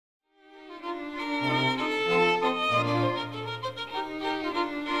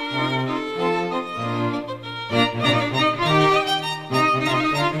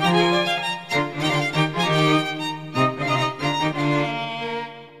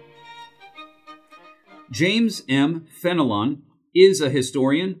James M. Fenelon is a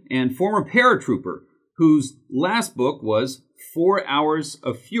historian and former paratrooper whose last book was 4 Hours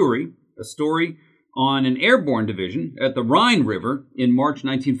of Fury, a story on an airborne division at the Rhine River in March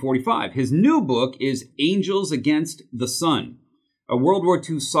 1945. His new book is Angels Against the Sun, a World War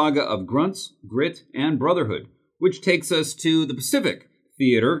II saga of grunts, grit, and brotherhood, which takes us to the Pacific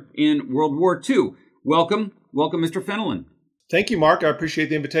Theater in World War II. Welcome, Mr. Fenelon. Thank you, Mark. I appreciate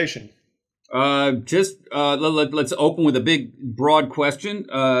the invitation. Let's open with a big, broad question,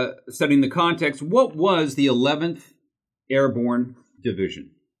 setting the context. What was the 11th Airborne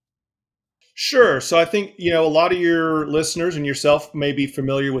Division? Sure. So I think, a lot of your listeners and yourself may be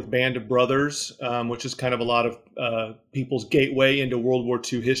familiar with Band of Brothers, which is kind of a lot of people's gateway into World War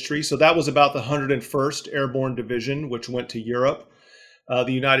II history. So that was about the 101st Airborne Division, which went to Europe.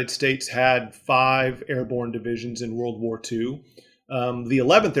 The United States had 5 airborne divisions in World War II. The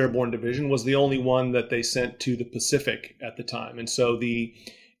 11th Airborne Division was the only one that they sent to the Pacific at the time. And so the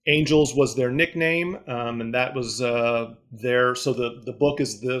Angels was their nickname, and that was so the book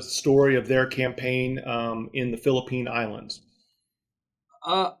is the story of their campaign in the Philippine Islands.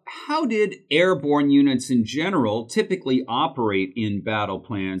 How did airborne units in general typically operate in battle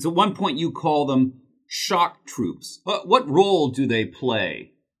plans? At one point you call them shock troops. What role do they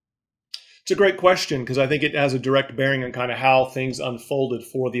play? It's a great question because I think it has a direct bearing on kind of how things unfolded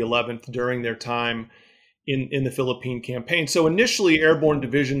for the 11th during their time in the Philippine campaign. So initially, airborne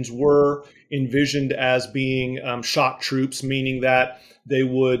divisions were envisioned as being shock troops, meaning that they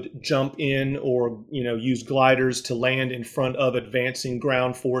would jump in or use gliders to land in front of advancing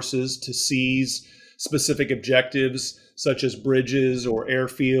ground forces to seize specific objectives such as bridges or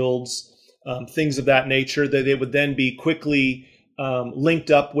airfields, things of that nature. That they would then be quickly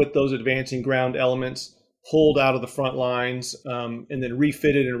linked up with those advancing ground elements, pulled out of the front lines, and then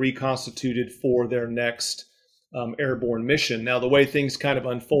refitted and reconstituted for their next airborne mission. Now, the way things kind of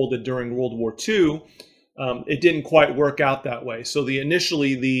unfolded during World War II, it didn't quite work out that way. So the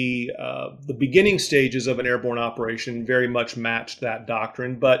beginning stages of an airborne operation very much matched that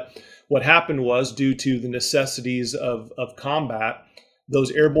doctrine. But what happened was, due to the necessities of combat,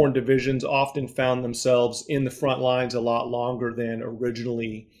 those airborne divisions often found themselves in the front lines a lot longer than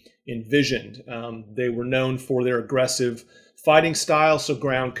originally envisioned. They were known for their aggressive fighting style, so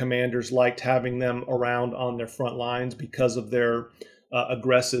ground commanders liked having them around on their front lines because of their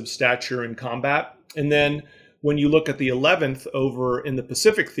aggressive stature in combat. And then when you look at the 11th over in the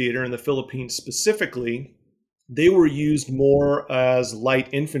Pacific Theater, in the Philippines specifically, they were used more as light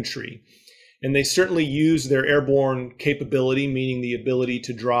infantry. And they certainly used their airborne capability, meaning the ability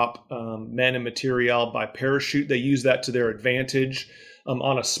to drop men and material by parachute. They used that to their advantage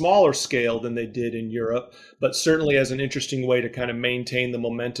on a smaller scale than they did in Europe, but certainly as an interesting way to kind of maintain the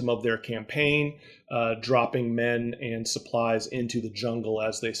momentum of their campaign, dropping men and supplies into the jungle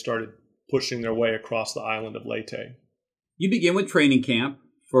as they started pushing their way across the island of Leyte. You begin with training camp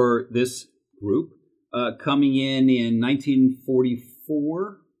for this group, coming in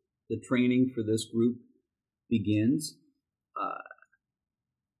 1944. The training for this group begins.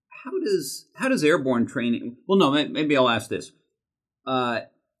 How does airborne training? Well, no, maybe I'll ask this.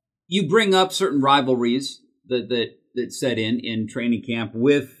 You bring up certain rivalries that set in training camp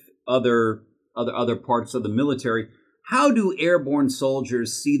with other parts of the military. How do airborne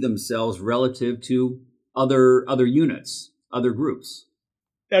soldiers see themselves relative to other units, other groups?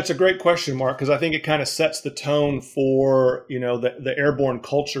 That's a great question, Mark, because I think it kind of sets the tone for, the airborne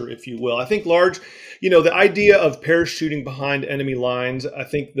culture, if you will. I think the idea of parachuting behind enemy lines, I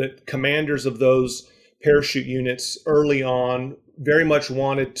think that commanders of those parachute units early on very much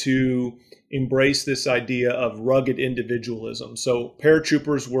wanted to embrace this idea of rugged individualism. So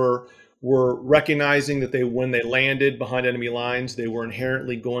paratroopers were recognizing that when they landed behind enemy lines, they were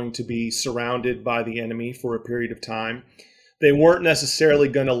inherently going to be surrounded by the enemy for a period of time. They weren't necessarily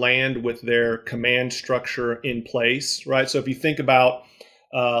going to land with their command structure in place, right? So if you think about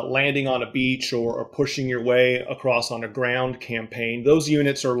landing on a beach or pushing your way across on a ground campaign, those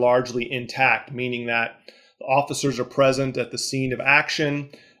units are largely intact, meaning that the officers are present at the scene of action,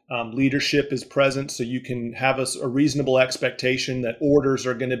 leadership is present, so you can have a reasonable expectation that orders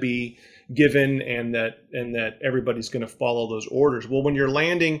are going to be given and that everybody's going to follow those orders. Well, when you're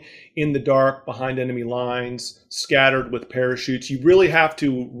landing in the dark behind enemy lines, scattered with parachutes, you really have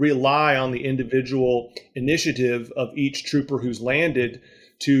to rely on the individual initiative of each trooper who's landed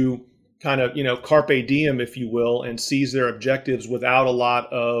to kind of, carpe diem, if you will, and seize their objectives without a lot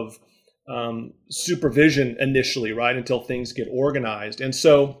of supervision initially, right, until things get organized. And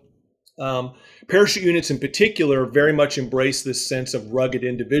so parachute units in particular very much embrace this sense of rugged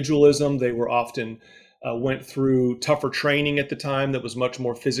individualism. They were often went through tougher training at the time that was much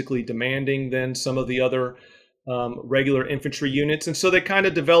more physically demanding than some of the other regular infantry units. And so they kind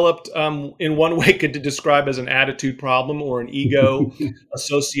of developed, in one way, could describe as an attitude problem or an ego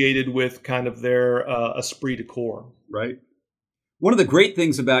associated with kind of their esprit de corps. Right. One of the great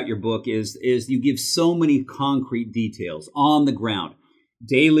things about your book is you give so many concrete details on the ground,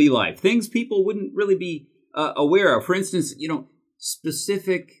 daily life, things people wouldn't really be aware of. For instance,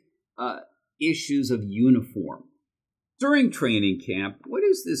 specific issues of uniform. During training camp, what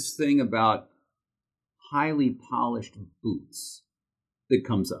is this thing about highly polished boots that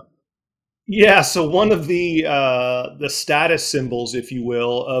comes up? Yeah, so one of the status symbols, if you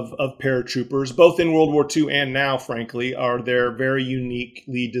will, of paratroopers, both in World War II and now, frankly, are their very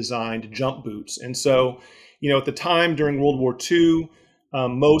uniquely designed jump boots. And so, at the time during World War II,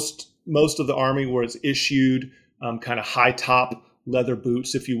 most of the Army was issued kind of high top leather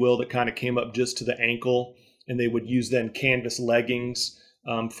boots, if you will, that kind of came up just to the ankle, and they would use then canvas leggings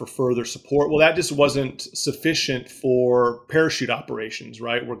for further support. Well, that just wasn't sufficient for parachute operations,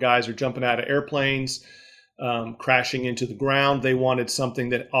 right? Where guys are jumping out of airplanes, crashing into the ground. They wanted something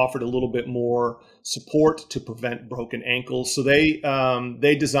that offered a little bit more support to prevent broken ankles. So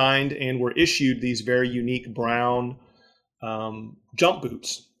they designed and were issued these very unique brown jump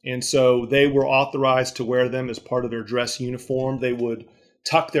boots. And so they were authorized to wear them as part of their dress uniform. They would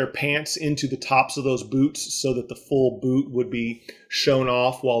tuck their pants into the tops of those boots so that the full boot would be shown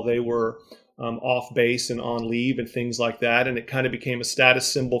off while they were off base and on leave and things like that. And it kind of became a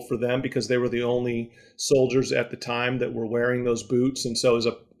status symbol for them because they were the only soldiers at the time that were wearing those boots. And so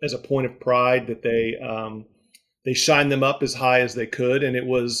as a point of pride that they shined them up as high as they could. And it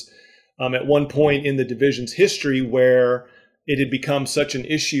was at one point in the division's history where it had become such an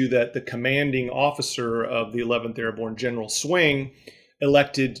issue that the commanding officer of the 11th Airborne, General Swing,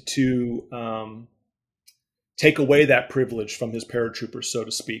 elected to take away that privilege from his paratroopers, so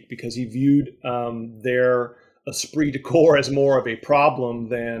to speak, because he viewed their esprit de corps as more of a problem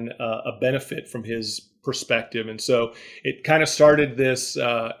than a benefit from his perspective. And so it kind of started this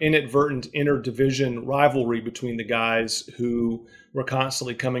inadvertent inter-division rivalry between the guys who were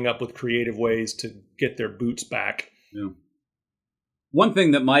constantly coming up with creative ways to get their boots back. Yeah. One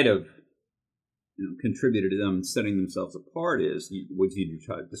thing that might have contributed to them setting themselves apart is what you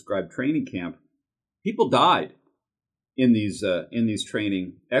described training camp. People died in these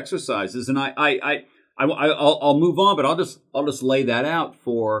training exercises, and I'll move on, but I'll just lay that out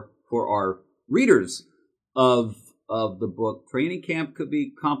for our readers of the book. Training camp could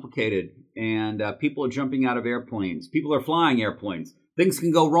be complicated, and people are jumping out of airplanes. People are flying airplanes. Things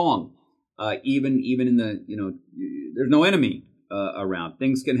can go wrong, even in the there's no enemy around.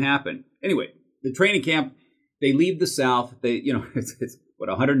 Things can happen. Anyway, the training camp, they leave the South. They it's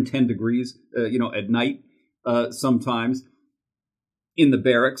 110 degrees at night sometimes in the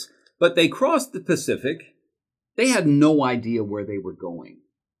barracks, but they crossed the Pacific. They had no idea where they were going,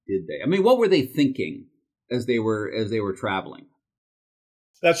 did they? I mean, what were they thinking as they were traveling?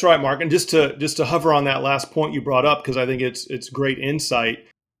 That's right, Mark. And just to hover on that last point you brought up, because I think it's great insight.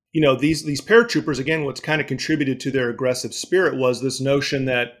 These paratroopers, again, what's kind of contributed to their aggressive spirit was this notion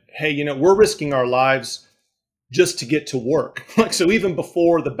that, hey, we're risking our lives just to get to work. So even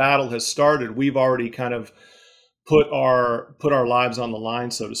before the battle has started, we've already kind of put our lives on the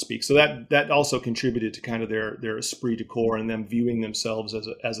line, so to speak. So that also contributed to kind of their esprit de corps and them viewing themselves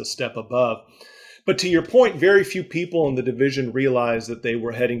as a step above. But to your point, very few people in the division realized that they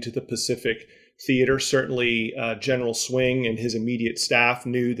were heading to the Pacific Theater. Certainly General Swing and his immediate staff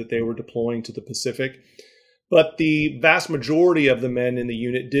knew that they were deploying to the Pacific. But the vast majority of the men in the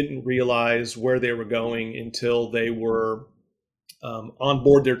unit didn't realize where they were going until they were on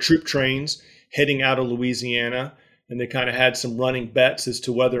board their troop trains heading out of Louisiana. And they kind of had some running bets as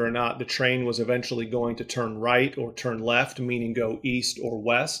to whether or not the train was eventually going to turn right or turn left, meaning go east or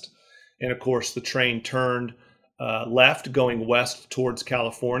west. And of course, the train turned left, going west towards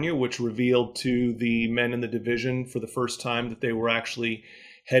California, which revealed to the men in the division for the first time that they were actually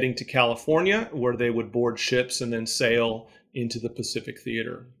heading to California, where they would board ships and then sail into the Pacific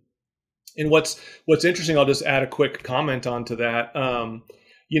Theater. And what's interesting, I'll just add a quick comment onto that.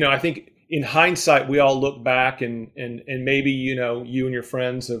 I think in hindsight, we all look back and maybe, you and your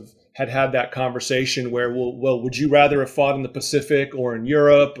friends have had that conversation where, well, would you rather have fought in the Pacific or in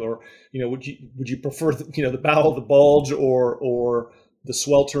Europe, or, would you prefer, the Battle of the Bulge or the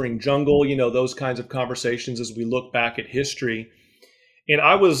sweltering jungle, those kinds of conversations as we look back at history. And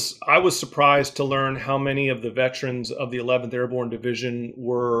I was surprised to learn how many of the veterans of the 11th Airborne Division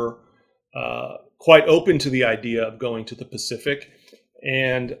were quite open to the idea of going to the Pacific.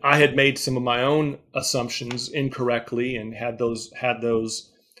 And I had made some of my own assumptions incorrectly and had those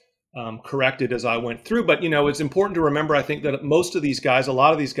corrected as I went through. But, it's important to remember, I think, that a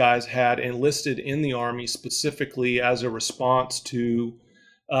lot of these guys had enlisted in the Army specifically as a response to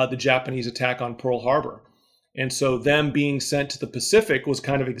the Japanese attack on Pearl Harbor. And so them being sent to the Pacific was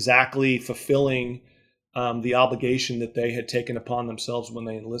kind of exactly fulfilling the obligation that they had taken upon themselves when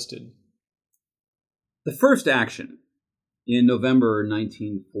they enlisted. The first action in November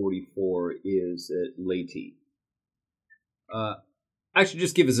 1944 is at Leyte. Actually,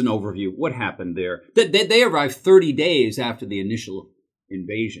 just give us an overview. What happened there? They arrived 30 days after the initial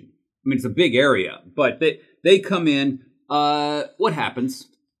invasion. I mean, it's a big area, but they come in. What happens?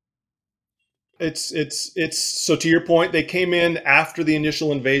 It's so to your point, they came in after the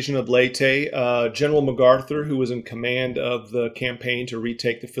initial invasion of Leyte. General MacArthur, who was in command of the campaign to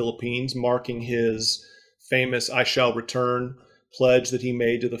retake the Philippines, marking his famous "I shall return" pledge that he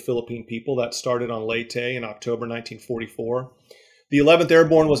made to the Philippine people. That started on Leyte in October 1944. The 11th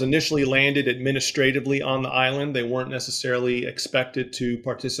Airborne was initially landed administratively on the island. They weren't necessarily expected to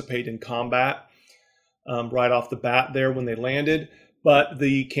participate in combat right off the bat there when they landed. But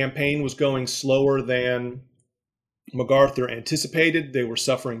the campaign was going slower than MacArthur anticipated. They were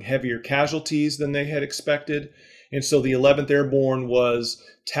suffering heavier casualties than they had expected. And so the 11th Airborne was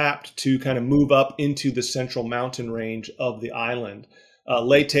tapped to kind of move up into the central mountain range of the island.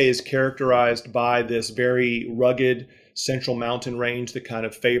 Leyte is characterized by this very rugged central mountain range that kind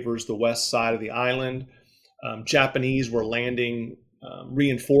of favors the west side of the island. Japanese were landing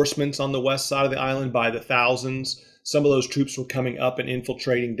reinforcements on the west side of the island by the thousands. Some of those troops were coming up and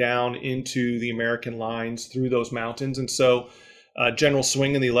infiltrating down into the American lines through those mountains. And so General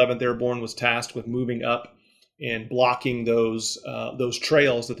Swing in the 11th Airborne was tasked with moving up and blocking those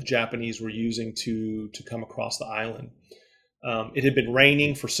trails that the Japanese were using to come across the island. It had been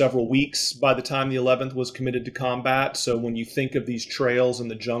raining for several weeks by the time the 11th was committed to combat. So when you think of these trails in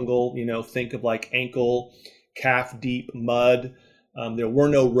the jungle, think of like ankle, calf deep mud. There were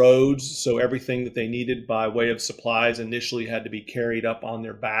no roads, so everything that they needed by way of supplies initially had to be carried up on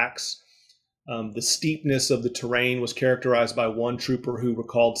their backs. The steepness of the terrain was characterized by one trooper who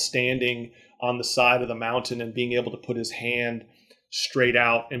recalled standing on the side of the mountain and being able to put his hand straight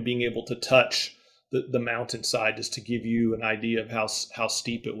out and being able to touch the mountainside, just to give you an idea of how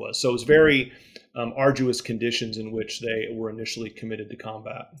steep it was. So it was very arduous conditions in which they were initially committed to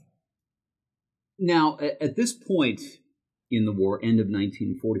combat. Now, at this point in the war, end of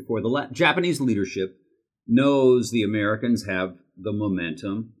 1944, the Japanese leadership knows the Americans have the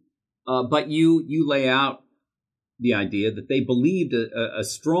momentum, but you lay out the idea that they believed a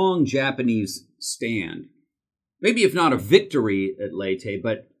strong Japanese stand, maybe if not a victory at Leyte,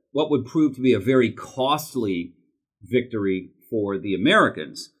 but what would prove to be a very costly victory for the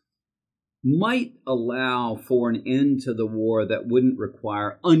Americans, might allow for an end to the war that wouldn't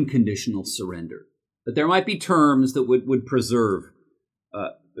require unconditional surrender. That there might be terms that would preserve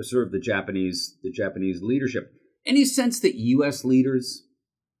the Japanese leadership. Any sense that U.S. leaders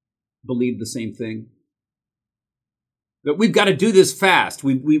believe the same thing? That we've got to do this fast.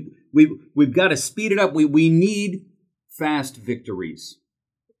 We've got to speed it up. We need fast victories.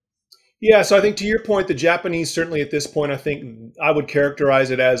 Yeah, so I think to your point, the Japanese certainly at this point, I think I would characterize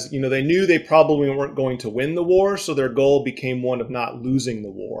it as, they knew they probably weren't going to win the war, so their goal became one of not losing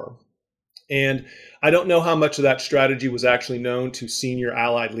the war. And I don't know how much of that strategy was actually known to senior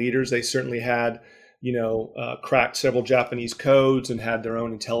Allied leaders. They certainly had, cracked several Japanese codes and had their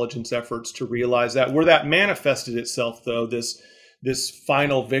own intelligence efforts to realize that. Where that manifested itself, though, this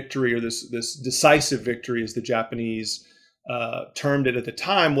final victory, or this decisive victory, as the Japanese termed it at the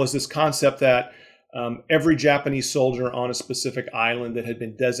time, was this concept that every Japanese soldier on a specific island that had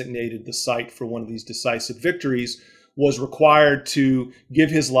been designated the site for one of these decisive victories was required to give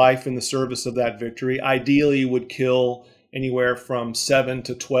his life in the service of that victory. Ideally, would kill anywhere from 7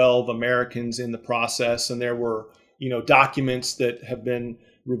 to 12 Americans in the process. And there were, documents that have been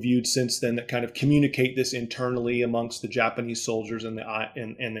reviewed since then that kind of communicate this internally amongst the Japanese soldiers and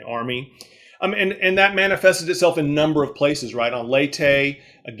the army. And that manifested itself in a number of places, right? On Leyte,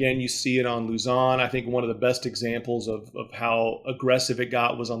 again, you see it on Luzon. I think one of the best examples of how aggressive it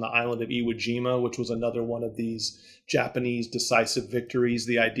got was on the island of Iwo Jima, which was another one of these Japanese decisive victories.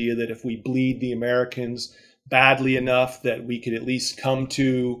 The idea that if we bleed the Americans badly enough that we could at least come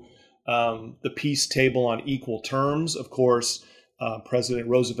to the peace table on equal terms. Of course, President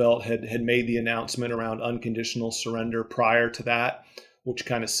Roosevelt had made the announcement around unconditional surrender prior to that, which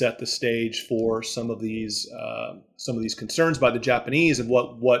kind of set the stage for some of these concerns by the Japanese of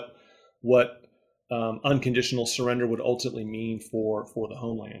what unconditional surrender would ultimately mean for the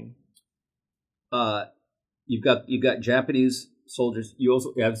homeland. You've got Japanese soldiers. You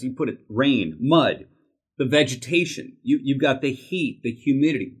also, as you put it, rain, mud, the vegetation. You've got the heat, the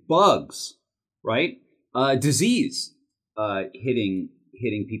humidity, bugs, right? Disease hitting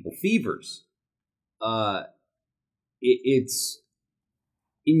people, fevers. It's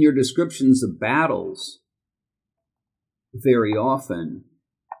in your descriptions of battles. Very often,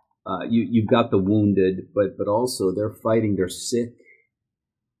 you've got the wounded, but also they're fighting. They're sick,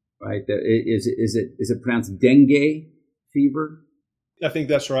 right? Is it pronounced dengue fever? I think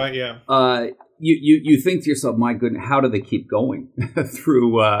that's right. Yeah. You think to yourself, my goodness, how do they keep going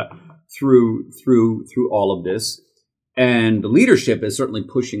through all of this? And the leadership is certainly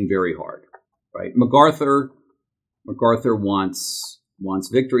pushing very hard, right? MacArthur wants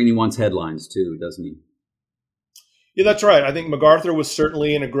victory, and he wants headlines too, doesn't he? Yeah, that's right. I think MacArthur was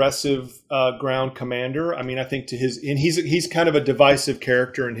certainly an aggressive ground commander. I mean, I think he's kind of a divisive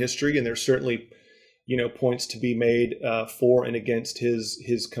character in history, and there's certainly points to be made for and against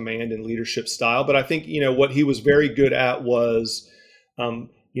his command and leadership style. But I think what he was very good at was,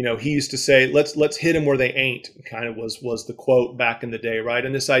 he used to say, "Let's hit them where they ain't." Kind of was the quote back in the day, right?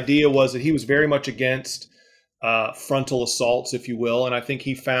 And this idea was that he was very much against frontal assaults, if you will. And I think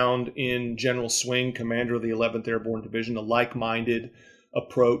he found in General Swing, commander of the 11th Airborne Division, a like-minded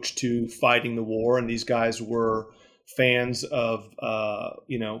approach to fighting the war. And these guys were fans of,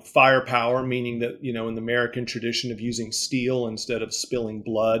 firepower, meaning that, in the American tradition of using steel instead of spilling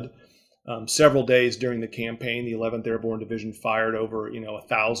blood. Several days during the campaign, the 11th Airborne Division fired over,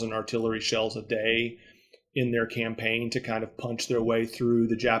 1,000 artillery shells a day in their campaign to kind of punch their way through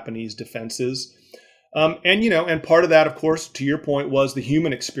the Japanese defenses. And part of that, of course, to your point, was the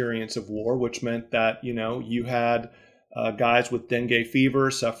human experience of war, which meant that, you had guys with dengue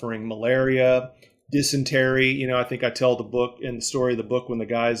fever suffering malaria, dysentery. I think I tell the story of the book when the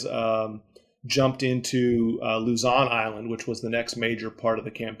guys jumped into Luzon Island, which was the next major part of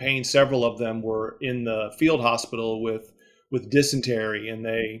the campaign. Several of them were in the field hospital with dysentery, and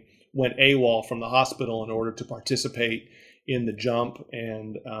they went AWOL from the hospital in order to participate in the jump.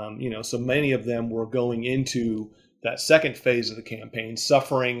 And, so many of them were going into that second phase of the campaign,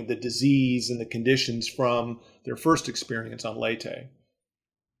 suffering the disease and the conditions from their first experience on Leyte.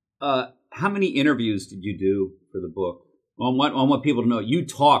 How many interviews did you do for the book? I want people to know you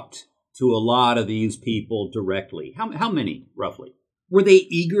talked to a lot of these people directly. How many, roughly? Were they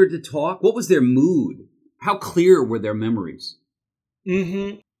eager to talk? What was their mood? How clear were their memories?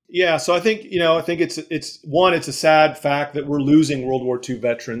 Mm-hmm. Yeah, so I think it's a sad fact that we're losing World War II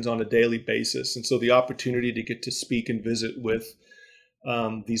veterans on a daily basis, and so the opportunity to get to speak and visit with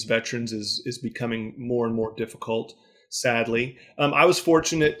these veterans is becoming more and more difficult. Sadly, I was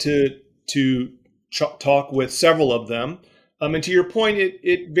fortunate to talk with several of them, and to your point,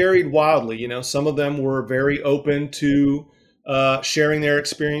 it varied wildly. Some of them were very open to sharing their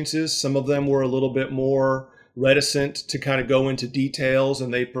experiences. Some of them were a little bit more reticent to kind of go into details,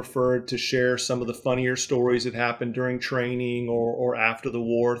 and they preferred to share some of the funnier stories that happened during training or after the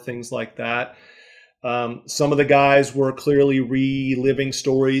war, things like that. Some of the guys were clearly reliving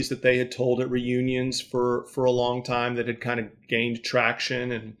stories that they had told at reunions for a long time that had kind of gained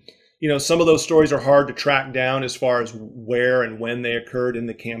traction. And, some of those stories are hard to track down as far as where and when they occurred in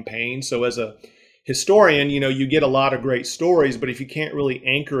the campaign. So as a historian, you get a lot of great stories, but if you can't really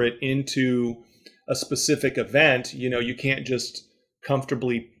anchor it into a specific event, you can't just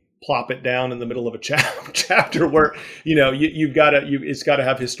comfortably plop it down in the middle of a chapter where, it's got to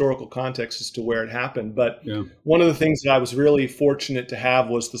have historical context as to where it happened. But yeah. One of the things that I was really fortunate to have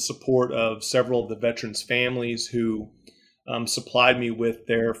was the support of several of the veterans' families who supplied me with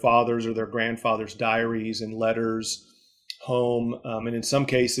their fathers' or their grandfathers' diaries and letters home. And in some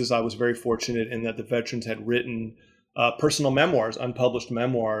cases, I was very fortunate in that the veterans had written personal memoirs, unpublished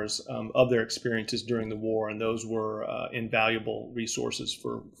memoirs of their experiences during the war, and those were invaluable resources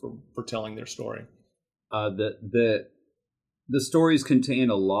for telling their story. The stories contain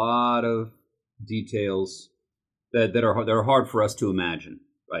a lot of details that are hard for us to imagine,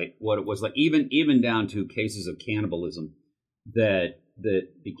 right? What it was like, even down to cases of cannibalism that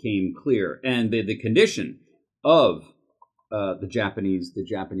became clear, and the condition of the Japanese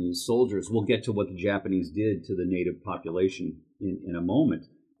soldiers. We'll get to what the Japanese did to the native population in a moment.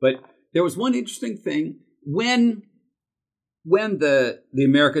 But there was one interesting thing when the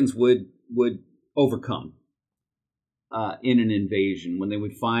Americans would overcome in an invasion, when they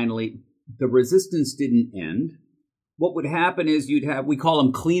would finally, the resistance didn't end. What would happen is we call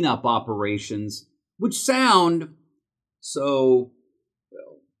them cleanup operations, which sound so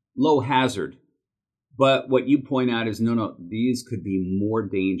low hazard. But what you point out is no, these could be more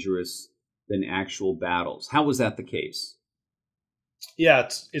dangerous than actual battles. How was that the case? Yeah,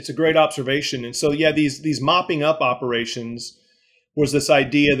 it's a great observation. And so yeah, these mopping up operations was this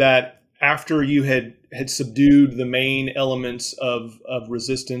idea that after you had subdued the main elements of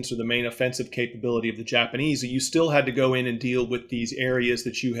resistance or the main offensive capability of the Japanese, that you still had to go in and deal with these areas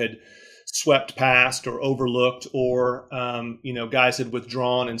that you had swept past or overlooked, or guys had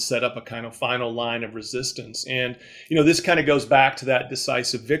withdrawn and set up a kind of final line of resistance. And this kind of goes back to that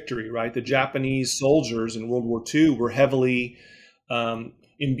decisive victory, right? The Japanese soldiers in World War II were heavily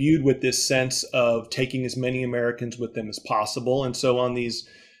imbued with this sense of taking as many Americans with them as possible. And so on these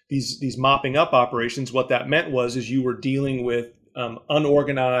mopping up operations, what that meant is you were dealing with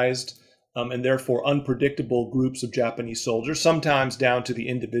unorganized and therefore unpredictable groups of Japanese soldiers, sometimes down to the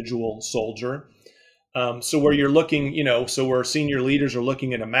individual soldier. So where you're looking, so where senior leaders are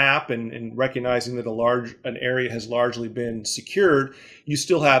looking at a map and recognizing that an area has largely been secured, you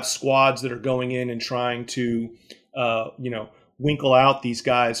still have squads that are going in and trying to, winkle out these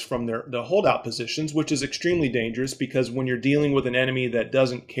guys from the holdout positions, which is extremely dangerous because when you're dealing with an enemy that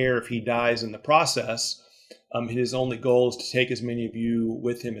doesn't care if he dies in the process, his only goal is to take as many of you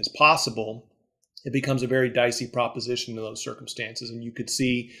with him as possible. It becomes a very dicey proposition in those circumstances. And you could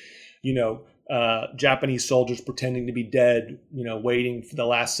see, Japanese soldiers pretending to be dead, waiting for the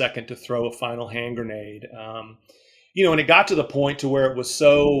last second to throw a final hand grenade. And it got to the point to where it was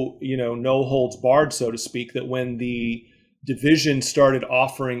so, no holds barred, so to speak, that when the division started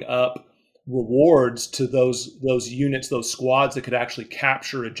offering up rewards to those units, those squads that could actually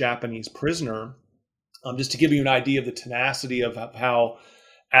capture a Japanese prisoner, just to give you an idea of the tenacity of how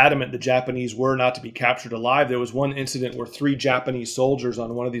adamant the Japanese were not to be captured alive. There was one incident where 3 Japanese soldiers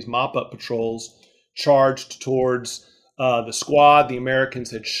on one of these mop-up patrols charged towards the squad. The Americans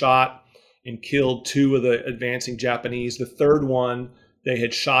had shot and killed 2 of the advancing Japanese. The third one they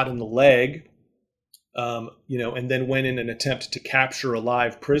had shot in the leg, and then went in an attempt to capture a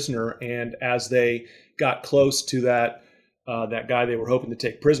live prisoner. And as they got close to that guy they were hoping to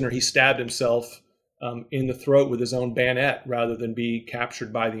take prisoner, he stabbed himself in the throat with his own bayonet rather than be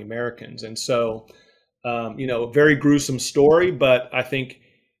captured by the Americans. And so, a very gruesome story, but I think,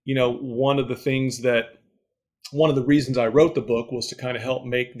 one of the reasons I wrote the book was to kind of help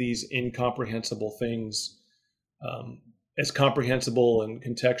make these incomprehensible things as comprehensible and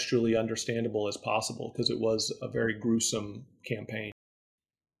contextually understandable as possible, because it was a very gruesome campaign.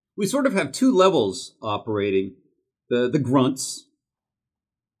 We sort of have 2 levels operating. The grunts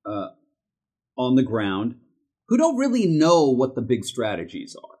on the ground who don't really know what the big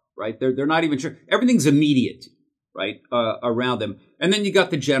strategies are, right? They're not even sure. Everything's immediate, right, around them. And then you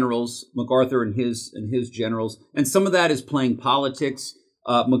got the generals, MacArthur and his generals, and some of that is playing politics.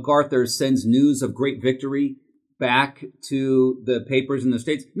 MacArthur sends news of great victory back to the papers in the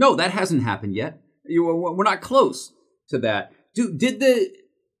States. No, that hasn't happened yet. We're not close to that. Did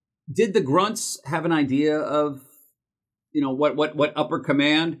the grunts have an idea of, what upper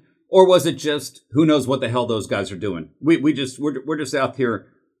command, or was it just who knows what the hell those guys are doing? We're just out here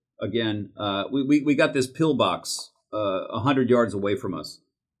again. We got this pillbox 100 yards away from us.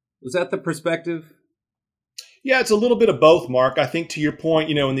 Was that the perspective? Yeah, it's a little bit of both, Mark. I think to your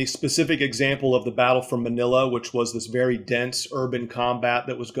point, in the specific example of the battle for Manila, which was this very dense urban combat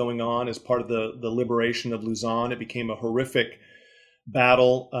that was going on as part of the liberation of Luzon, it became a horrific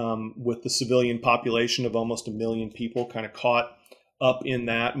battle with the civilian population of almost 1 million people kind of caught up in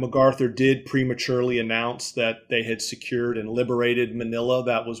that. MacArthur did prematurely announce that they had secured and liberated Manila.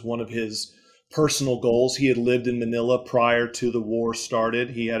 That was one of his personal goals. He had lived in Manila prior to the war started.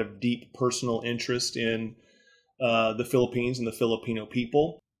 He had a deep personal interest in the Philippines and the Filipino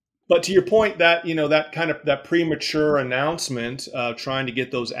people. But to your point, that that premature announcement, trying to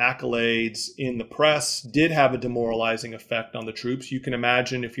get those accolades in the press, did have a demoralizing effect on the troops. You can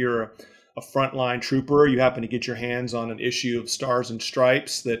imagine if you're a frontline trooper, you happen to get your hands on an issue of Stars and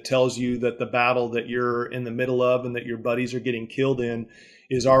Stripes that tells you that the battle that you're in the middle of and that your buddies are getting killed in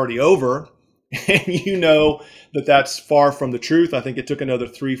is already over. And that's far from the truth. I think it took another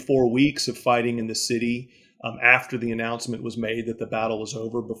 3-4 weeks of fighting in the city after the announcement was made that the battle was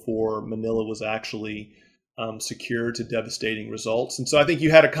over before Manila was actually secured to devastating results. And so I think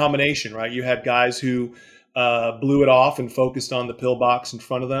you had a combination, right? You had guys who blew it off and focused on the pillbox in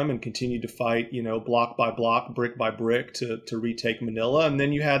front of them and continued to fight, block by block, brick by brick to retake Manila. And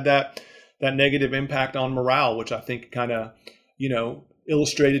then you had that negative impact on morale, which I think kind of,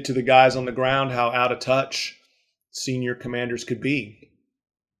 illustrated to the guys on the ground how out of touch senior commanders could be.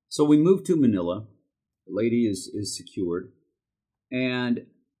 So we moved to Manila. The lady is secured. And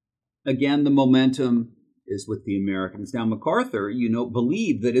again, the momentum is with the Americans. Now, MacArthur,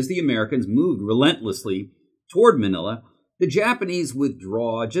 believed that as the Americans moved relentlessly toward Manila, the Japanese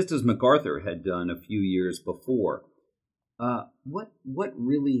withdraw, just as MacArthur had done a few years before. What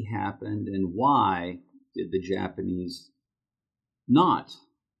really happened, and why did the Japanese not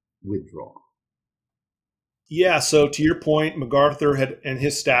withdraw? Yeah, so to your point, MacArthur and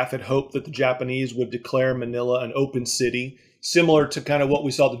his staff had hoped that the Japanese would declare Manila an open city, similar to kind of what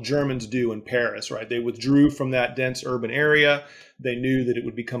we saw the Germans do in Paris, right? They withdrew from that dense urban area. They knew that it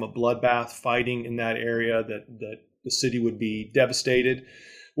would become a bloodbath fighting in that area, that the city would be devastated.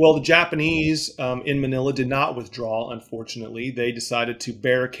 Well, the Japanese in Manila did not withdraw, unfortunately. They decided to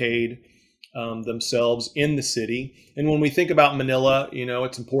barricade themselves in the city. And when we think about Manila,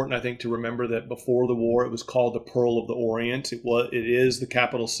 it's important, I think, to remember that before the war, it was called the Pearl of the Orient. It is the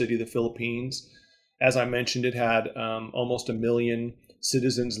capital city of the Philippines. As I mentioned, it had almost 1 million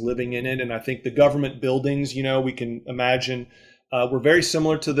citizens living in it. And I think the government buildings, we can imagine, were very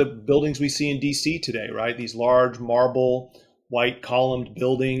similar to the buildings we see in D.C. today, right? These large marble, white columned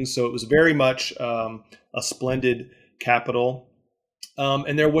buildings. So it was very much a splendid capital.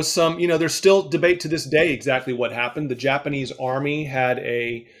 And there was there's still debate to this day exactly what happened. The Japanese army had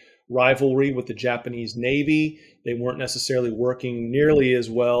a rivalry with the Japanese Navy. They weren't necessarily working nearly as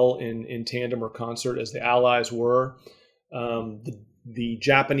well in tandem or concert as the Allies were. The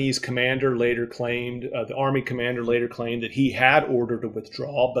Japanese commander later claimed, the army commander later claimed that he had ordered a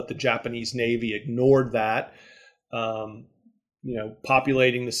withdrawal, but the Japanese Navy ignored that.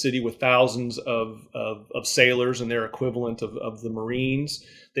 Populating the city with thousands of sailors and their equivalent of the Marines.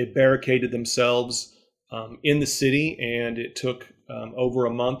 They barricaded themselves in the city, and it took over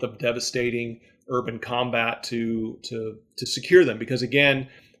a month of devastating urban combat to secure them. Because again,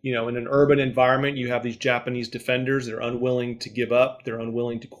 in an urban environment, you have these Japanese defenders. They're unwilling to give up. They're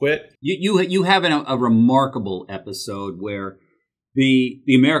unwilling to quit. You have a remarkable episode where the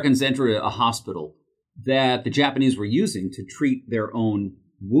Americans enter a hospital that the Japanese were using to treat their own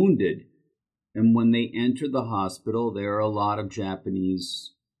wounded. And when they enter the hospital, there are a lot of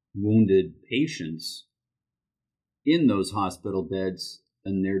Japanese wounded patients in those hospital beds,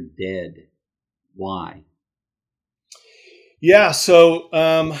 and they're dead. Why? Yeah, so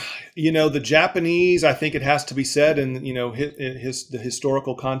the Japanese, I think it has to be said, and the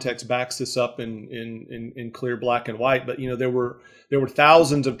historical context backs this up in clear black and white. But there were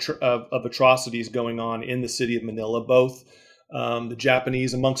thousands of atrocities going on in the city of Manila. Both the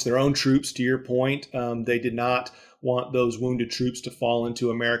Japanese amongst their own troops, to your point, they did not want those wounded troops to fall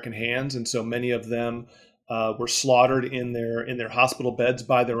into American hands, and so many of them were slaughtered in their hospital beds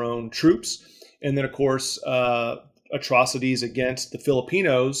by their own troops. And then, of course, atrocities against the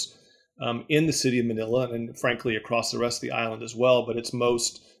Filipinos in the city of Manila, and frankly across the rest of the island as well. But it's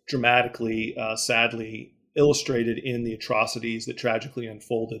most dramatically, sadly, illustrated in the atrocities that tragically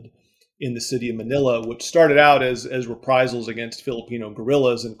unfolded in the city of Manila, which started out as reprisals against Filipino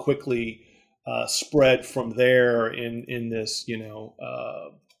guerrillas and quickly spread from there in this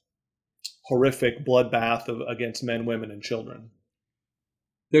horrific bloodbath against men, women, and children.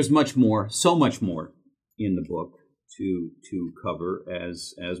 There's much more, so much more in the book to cover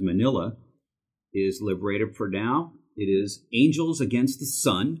as Manila is liberated. For now, it is Angels Against the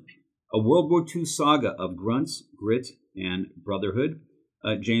Sun, a World War II saga of grunts, grit, and brotherhood.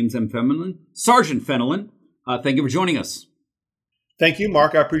 James M. Fenelon, Sergeant Fenelon, thank you for joining us. Thank you,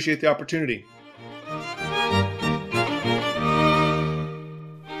 Mark. I appreciate the opportunity.